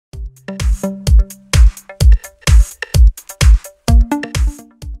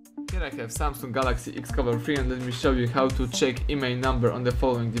I have Samsung Galaxy Xcover 3 and let me show you how to check IMEI number on the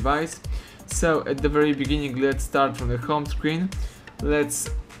following device. So at the very beginning, let's start from the home screen. Let's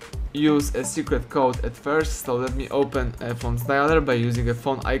use a secret code at first, so let me open a phone's dialer by using a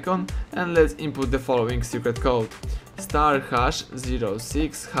phone icon and let's input the following secret code: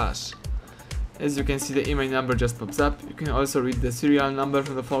 *#06#. As you can see, the IMEI number just pops up. You can also read the serial number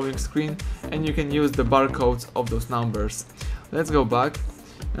from the following screen and you can use the barcodes of those numbers. Let's go back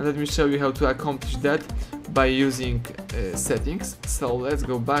and let me show you how to accomplish that by using settings. So let's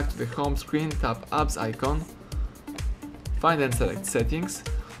go back to the home screen, tap apps icon, find and select settings.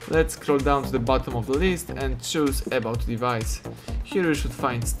 Let's scroll down to the bottom of the list and choose about device. Here you should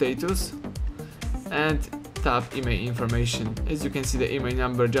find status and tap IMEI information. As you can see, the IMEI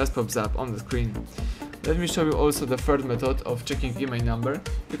number just pops up on the screen. Let me show you also the third method of checking IMEI number.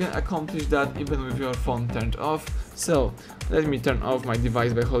 You can accomplish that even with your phone turned off. So let me turn off my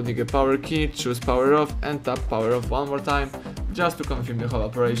device by holding a power key, choose power off and tap power off one more time just to confirm the whole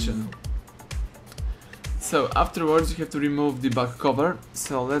operation. So afterwards you have to remove the back cover.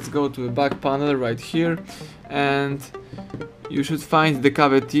 So let's go to the back panel right here and you should find the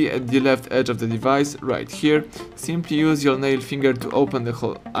cavity at the left edge of the device right here. Simply use your nail finger to open the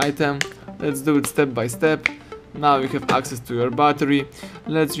whole item. Let's do it step by step. Now you have access to your battery.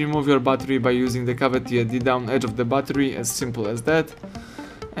 Let's remove your battery by using the cavity at the down edge of the battery, as simple as that.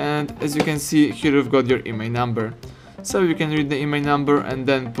 And as you can see, here you've got your IMEI number. So you can read the IMEI number and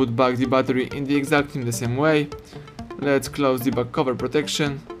then put back the battery in the exactly the same way. Let's close the back cover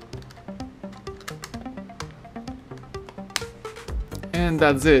protection. And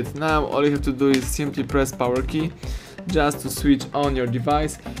that's it. Now all you have to do is simply press power key just to switch on your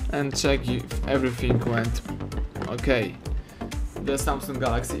device and check if everything went okay. The Samsung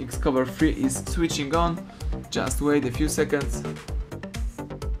Galaxy Xcover 3 is switching on. Just wait a few seconds.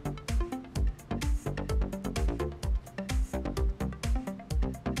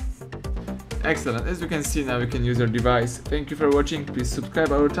 Excellent, as you can see now you can use your device. Thank you for watching, please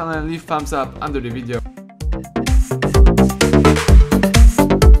subscribe our channel and leave thumbs up under the video.